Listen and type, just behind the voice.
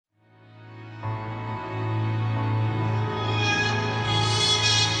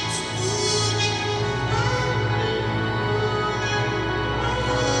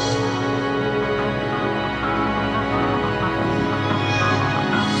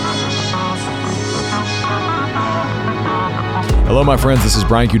Hello, my friends. This is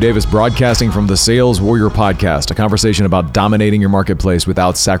Brian Q. Davis broadcasting from the Sales Warrior Podcast, a conversation about dominating your marketplace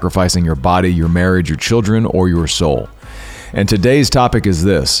without sacrificing your body, your marriage, your children, or your soul. And today's topic is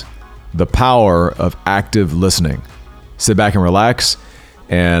this: the power of active listening. Sit back and relax,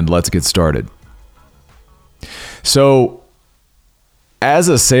 and let's get started. So, as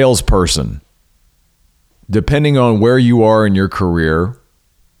a salesperson, depending on where you are in your career,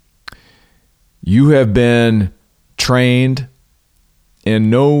 you have been trained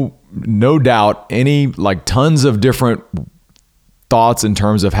in no doubt any tons of different thoughts in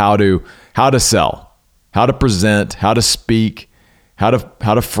terms of how to sell, how to present, how to speak, how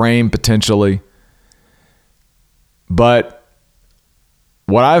to frame potentially. But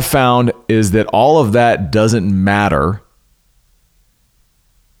what I've found is that all of that doesn't matter.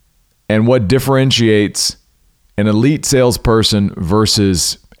 And what differentiates an elite salesperson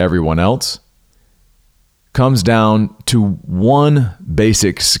versus everyone else comes down to one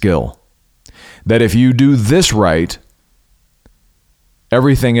basic skill. That if you do this right,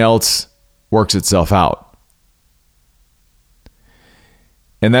 everything else works itself out.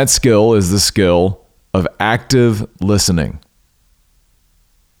 And that skill is the skill of active listening.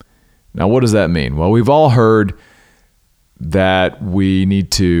 Now, what does that mean? Well, we've all heard that we need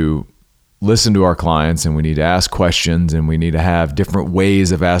to listen to our clients and we need to ask questions and we need to have different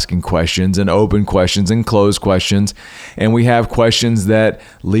ways of asking questions and open questions and closed questions. And we have questions that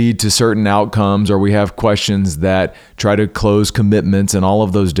lead to certain outcomes, or we have questions that try to close commitments and all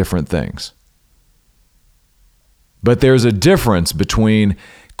of those different things. But there's a difference between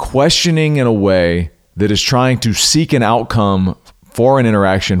questioning in a way that is trying to seek an outcome for an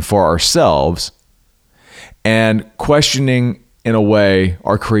interaction for ourselves and questioning in a way,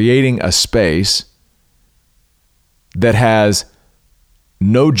 or creating a space that has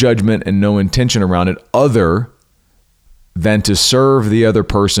no judgment and no intention around it other than to serve the other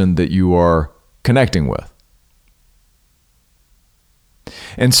person that you are connecting with.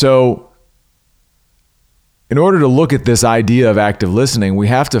 And so, in order to look at this idea of active listening, we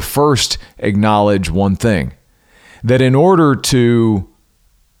have to first acknowledge one thing: that in order to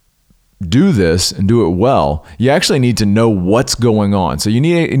do this and do it well, you actually need to know what's going on. So you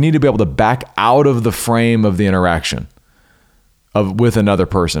need to be able to back out of the frame of the interaction with another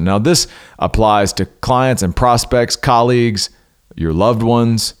person. Now, this applies to clients and prospects, colleagues, your loved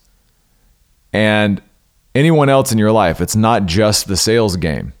ones, and anyone else in your life. It's not just the sales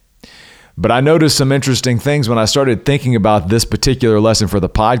game. But I noticed some interesting things when I started thinking about this particular lesson for the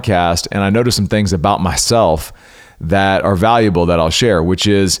podcast, and I noticed some things about myself that are valuable that I'll share, which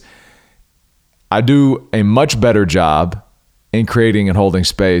is I do a much better job in creating and holding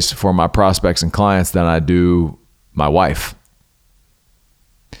space for my prospects and clients than I do my wife,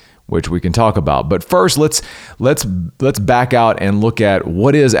 which we can talk about. But first, let's back out and look at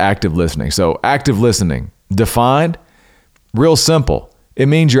what is active listening. So active listening, defined, real simple. It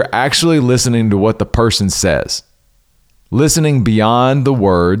means you're actually listening to what the person says, listening beyond the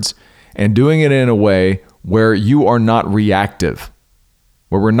words and doing it in a way where you are not reactive,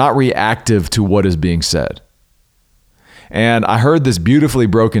 where we're not reactive to what is being said. And I heard this beautifully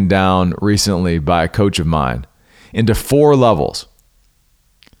broken down recently by a coach of mine into 4 levels.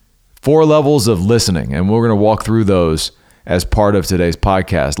 4 levels of listening, and we're going to walk through those as part of today's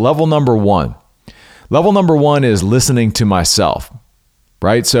podcast. Level number 1. Level number 1 is listening to myself,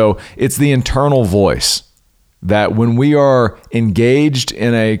 right? So it's the internal voice that when we are engaged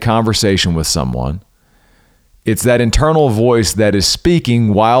in a conversation with someone, it's that internal voice that is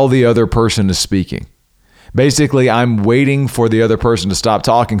speaking while the other person is speaking. Basically, I'm waiting for the other person to stop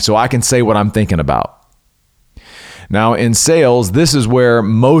talking so I can say what I'm thinking about. Now, in sales, this is where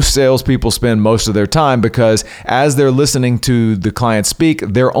most salespeople spend most of their time, because as they're listening to the client speak,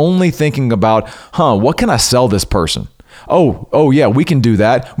 they're only thinking about, what can I sell this person? Oh yeah, we can do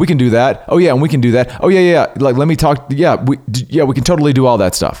that. We can do that. Oh yeah, and we can do that. Oh yeah. Let me talk. Yeah, we can totally do all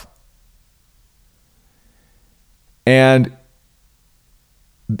that stuff. And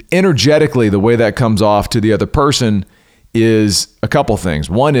energetically, the way that comes off to the other person is a couple things.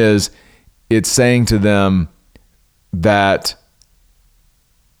 One is it's saying to them that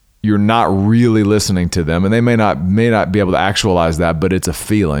you're not really listening to them, and they may not be able to actualize that, but it's a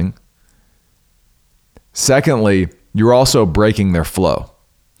feeling. Secondly, you're also breaking their flow.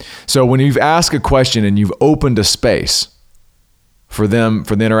 So when you've asked a question and you've opened a space for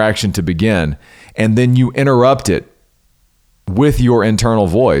the interaction to begin, and then you interrupt it with your internal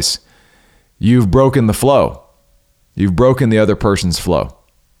voice, you've broken the flow. You've broken the other person's flow.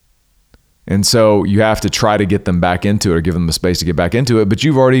 And so you have to try to get them back into it or give them the space to get back into it. But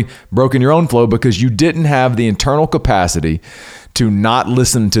you've already broken your own flow because you didn't have the internal capacity to not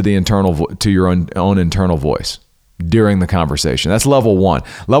listen to the to your own internal voice during the conversation. That's level one.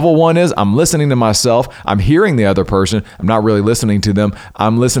 Level one is I'm listening to myself. I'm hearing the other person. I'm not really listening to them.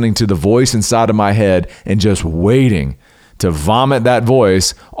 I'm listening to the voice inside of my head and just waiting to vomit that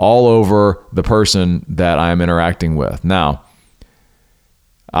voice all over the person that I'm interacting with. Now,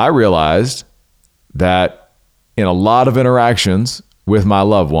 I realized that in a lot of interactions with my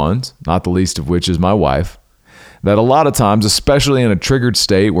loved ones, not the least of which is my wife, that a lot of times, especially in a triggered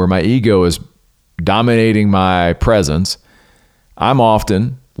state where my ego is dominating my presence, I'm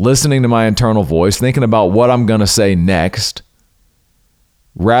often listening to my internal voice, thinking about what I'm going to say next,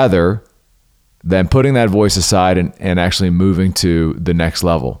 rather than putting that voice aside and actually moving to the next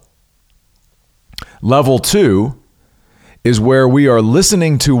level. Level two is where we are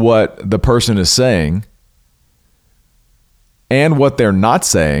listening to what the person is saying and what they're not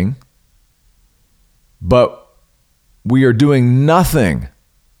saying, but we are doing nothing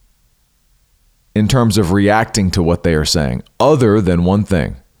in terms of reacting to what they are saying other than one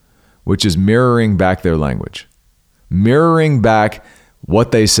thing, which is mirroring back their language, mirroring back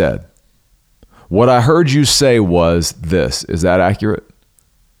what they said. What I heard you say was this. Is that accurate?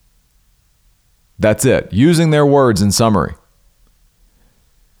 That's it. Using their words in summary.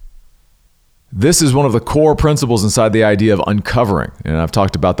 This is one of the core principles inside the idea of uncovering. And I've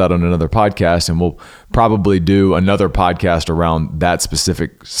talked about that on another podcast, and we'll probably do another podcast around that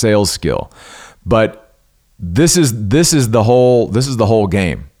specific sales skill. But this is the whole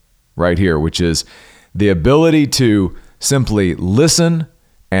game right here, which is the ability to simply listen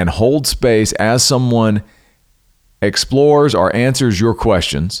and hold space as someone explores or answers your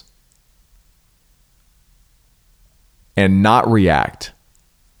questions and not react.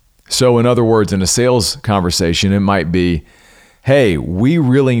 So in other words, in a sales conversation, it might be, hey, we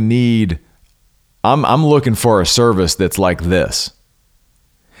really need, I'm looking for a service that's like this.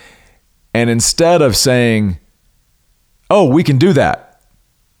 And instead of saying, oh, we can do that.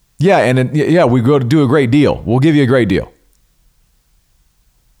 Yeah, and we go to do a great deal. We'll give you a great deal.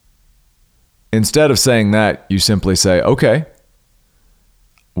 Instead of saying that, you simply say, okay.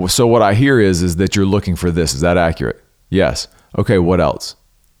 So what I hear is that you're looking for this. Is that accurate? Yes. Okay, what else?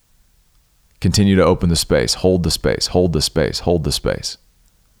 Continue to open the space, hold the space, hold the space, hold the space.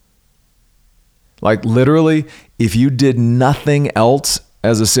 Like literally, if you did nothing else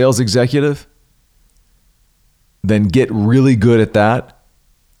as a sales executive, then get really good at that.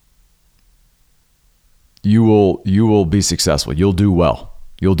 You will be successful. You'll do well.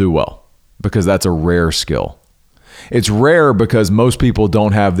 You'll do well because that's a rare skill. It's rare because most people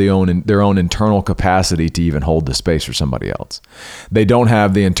don't have their own internal capacity to even hold the space for somebody else. They don't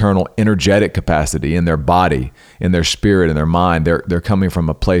have the internal energetic capacity in their body, in their spirit, in their mind. They're coming from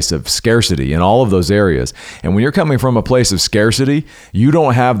a place of scarcity in all of those areas. And when you're coming from a place of scarcity, you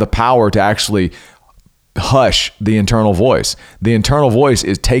don't have the power to actually hush the internal voice. The internal voice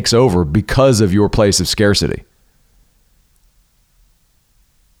takes over because of your place of scarcity.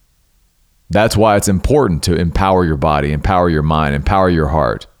 That's why it's important to empower your body, empower your mind, empower your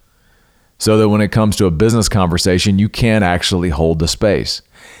heart, so that when it comes to a business conversation, you can actually hold the space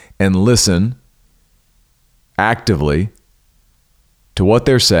and listen actively to what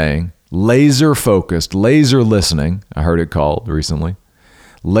they're saying, laser focused, laser listening, I heard it called recently,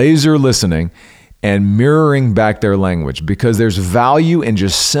 laser listening and mirroring back their language, because there's value in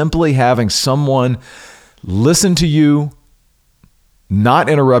just simply having someone listen to you, not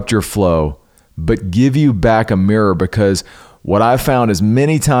interrupt your flow, but give you back a mirror. Because what I've found is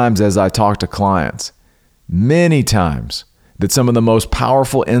many times as I talk to clients, many times that some of the most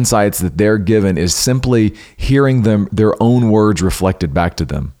powerful insights that they're given is simply hearing their own words reflected back to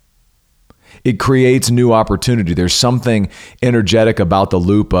them. It creates new opportunity. There's something energetic about the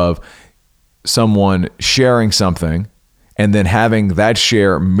loop of someone sharing something and then having that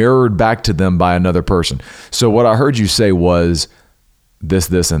share mirrored back to them by another person. So what I heard you say was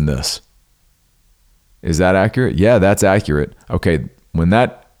this, and this. Is that accurate? Yeah, that's accurate. Okay, when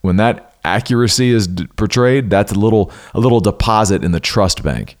that accuracy is portrayed, that's a little deposit in the trust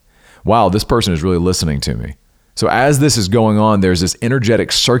bank. Wow, this person is really listening to me. So as this is going on, there's this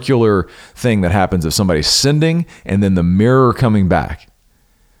energetic circular thing that happens of somebody sending and then the mirror coming back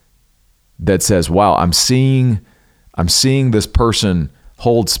that says, wow, I'm seeing this person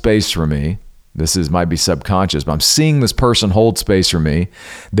hold space for me. Might be subconscious, but I'm seeing this person hold space for me.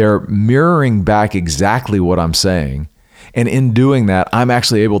 They're mirroring back exactly what I'm saying. And in doing that, I'm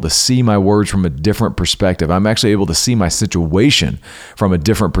actually able to see my words from a different perspective. I'm actually able to see my situation from a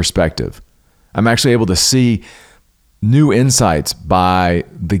different perspective. I'm actually able to see new insights by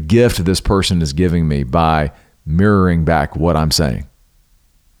the gift this person is giving me by mirroring back what I'm saying.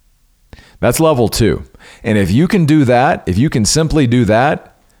 That's level 2. And if you can do that, if you can simply do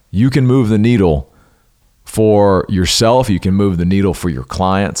that, you can move the needle for yourself. You can move the needle for your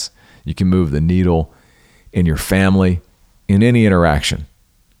clients. You can move the needle in your family, in any interaction.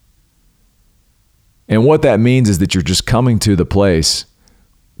 And what that means is that you're just coming to the place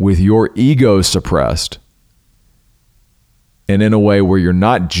with your ego suppressed and in a way where you're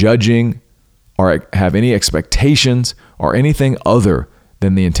not judging or have any expectations or anything other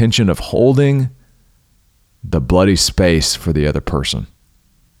than the intention of holding the bloody space for the other person.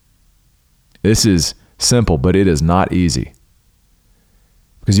 This is simple, but it is not easy.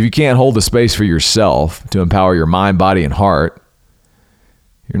 Because if you can't hold the space for yourself to empower your mind, body, and heart,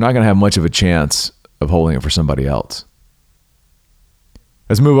 you're not going to have much of a chance of holding it for somebody else.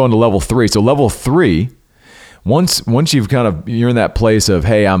 Let's move on to level 3. So level 3, once you've you're in that place of,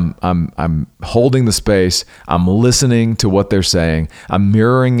 hey, I'm holding the space, I'm listening to what they're saying, I'm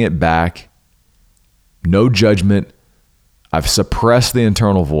mirroring it back, no judgment, I've suppressed the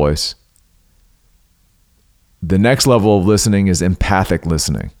internal voice. The next level of listening is empathic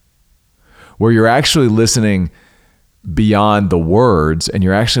listening, where you're actually listening beyond the words and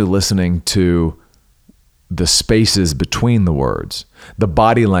you're actually listening to the spaces between the words, the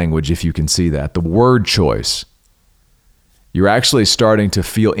body language, if you can see that, the word choice. You're actually starting to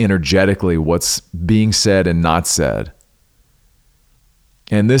feel energetically what's being said and not said.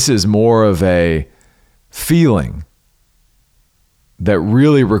 And this is more of a feeling that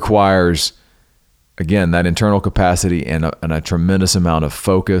really requires, again, that internal capacity and a tremendous amount of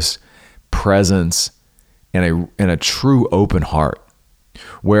focus, presence, and a true open heart,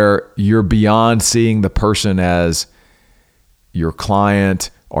 where you're beyond seeing the person as your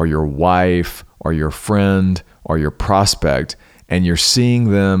client or your wife or your friend or your prospect, and you're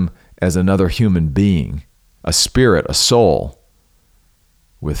seeing them as another human being, a spirit, a soul,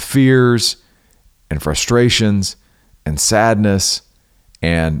 with fears and frustrations and sadness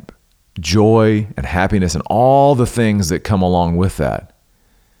and joy and happiness and all the things that come along with that.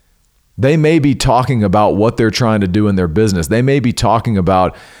 They may be talking about what they're trying to do in their business. They may be talking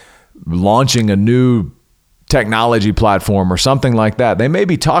about launching a new technology platform or something like that. They may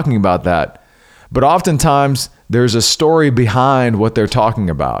be talking about that. But oftentimes there's a story behind what they're talking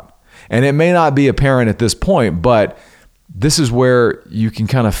about. And it may not be apparent at this point, but this is where you can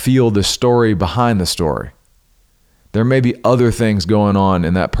kind of feel the story behind the story. There may be other things going on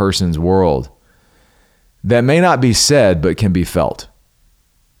in that person's world that may not be said, but can be felt.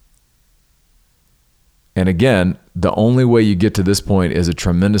 And again, the only way you get to this point is a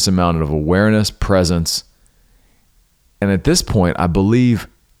tremendous amount of awareness, presence, and at this point, I believe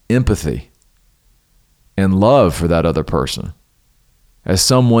empathy and love for that other person as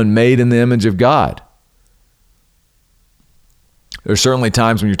someone made in the image of God. There's certainly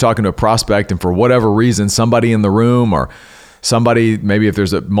times when you're talking to a prospect and for whatever reason, somebody in the room or somebody, maybe if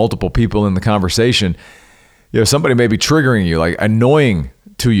there's multiple people in the conversation, somebody may be triggering you, like annoying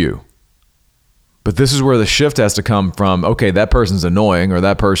to you. But this is where the shift has to come from, okay, that person's annoying or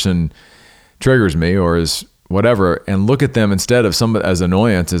that person triggers me or is whatever, and look at them instead of somebody as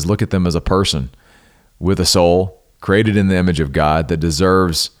annoyance, is look at them as a person with a soul created in the image of God that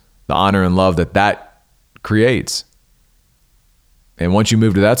deserves the honor and love that creates. And once you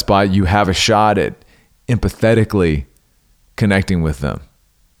move to that spot, you have a shot at empathetically connecting with them.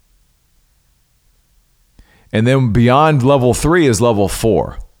 And then beyond level 3 is level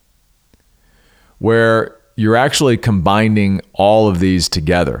 4, where you're actually combining all of these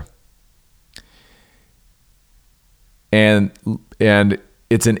together. And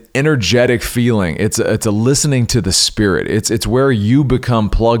it's an energetic feeling. It's a listening to the spirit. It's where you become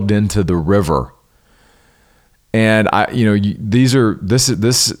plugged into the river. And this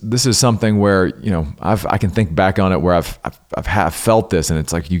is something where I can think back on it where I've felt this, and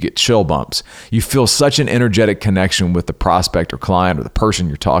it's like you get chill bumps. You feel such an energetic connection with the prospect or client or the person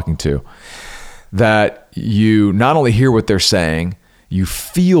you're talking to that you not only hear what they're saying, you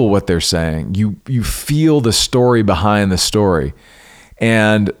feel what they're saying. You feel the story behind the story,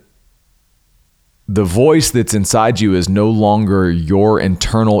 and the voice that's inside you is no longer your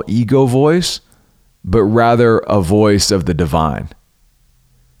internal ego voice, but rather a voice of the divine,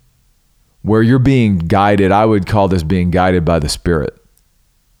 where you're being guided. I would call this being guided by the Spirit.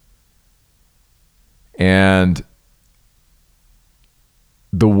 And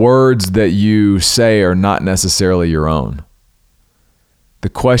the words that you say are not necessarily your own. The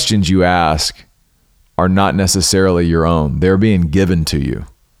questions you ask are not necessarily your own. They're being given to you.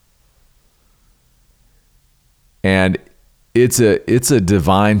 And it's a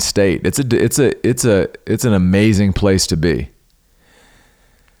divine state. It's an amazing place to be.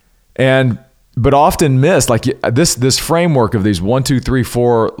 But often missed, like this framework of these 1, 2, 3,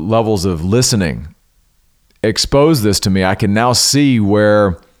 4 levels of listening exposed this to me. I can now see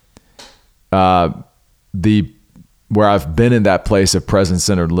where I've been in that place of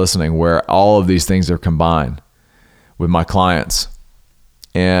present-centered listening, where all of these things are combined with my clients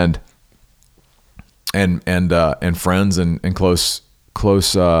and friends and close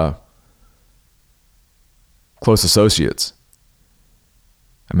associates.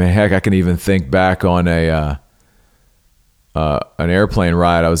 I mean, heck, I can even think back on an airplane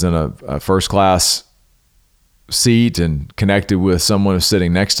ride. I was in a first class seat and connected with someone who's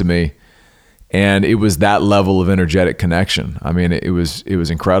sitting next to me, and it was that level of energetic connection. I mean, it was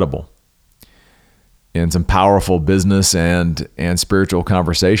incredible. And some powerful business and spiritual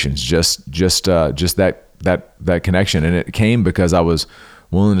conversations, just that connection. And it came because I was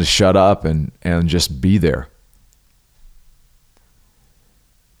willing to shut up and just be there.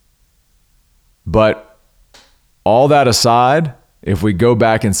 But all that aside, if we go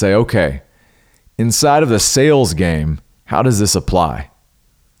back and say, okay, inside of the sales game, how does this apply?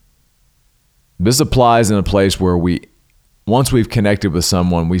 This applies in a place where once we've connected with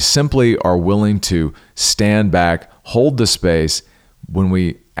someone, we simply are willing to stand back, hold the space. When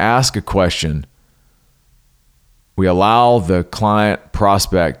we ask a question, we allow the client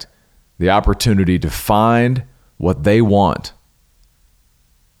prospect the opportunity to find what they want.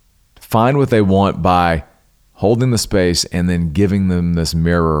 Find what they want by holding the space and then giving them this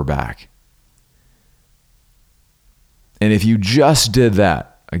mirror back. And if you just did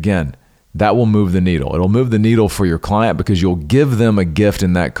that, again, that will move the needle. It'll move the needle for your client because you'll give them a gift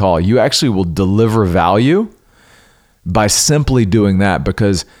in that call. You actually will deliver value by simply doing that,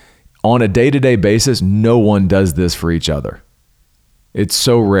 because on a day-to-day basis, no one does this for each other. It's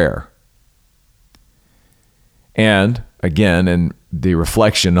so rare. And again, in the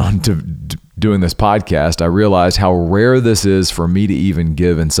reflection on doing this podcast, I realized how rare this is for me to even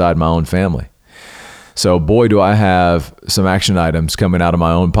give inside my own family. So boy, do I have some action items coming out of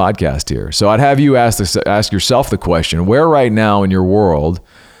my own podcast here. So I'd have you ask yourself the question, where right now in your world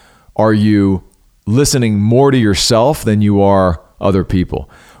are you listening more to yourself than you are other people?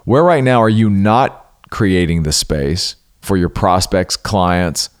 Where right now are you not creating the space for your prospects,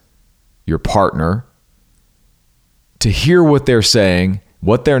 clients, your partner to hear what they're saying,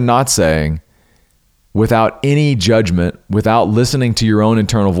 what they're not saying, without any judgment, without listening to your own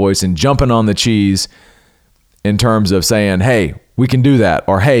internal voice and jumping on the cheese in terms of saying, hey, we can do that,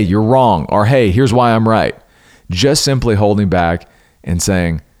 or hey, you're wrong, or hey, here's why I'm right. Just simply holding back and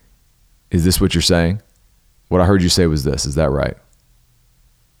saying, is this what you're saying? What I heard you say was this. Is that right?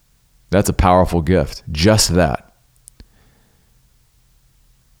 That's a powerful gift. Just that.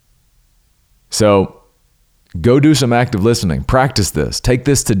 So go do some active listening. Practice this. Take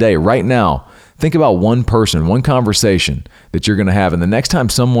this today, right now. Think about one person, one conversation that you're going to have. And the next time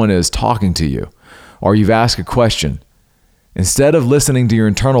someone is talking to you or you've asked a question, instead of listening to your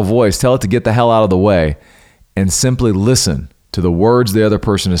internal voice, tell it to get the hell out of the way and simply listen to the words the other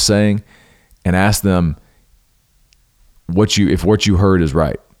person is saying and ask them if what you heard is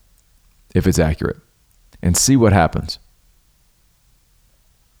right, if it's accurate, and see what happens.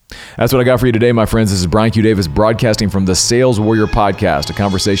 That's what I got for you today, my friends. This is Brian Q. Davis broadcasting from the Sales Warrior Podcast, a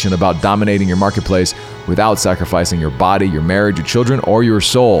conversation about dominating your marketplace without sacrificing your body, your marriage, your children, or your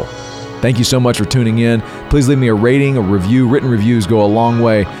soul. Thank you so much for tuning in. Please leave me a rating, a review. Written reviews go a long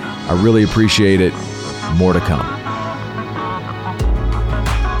way. I really appreciate it. More to come.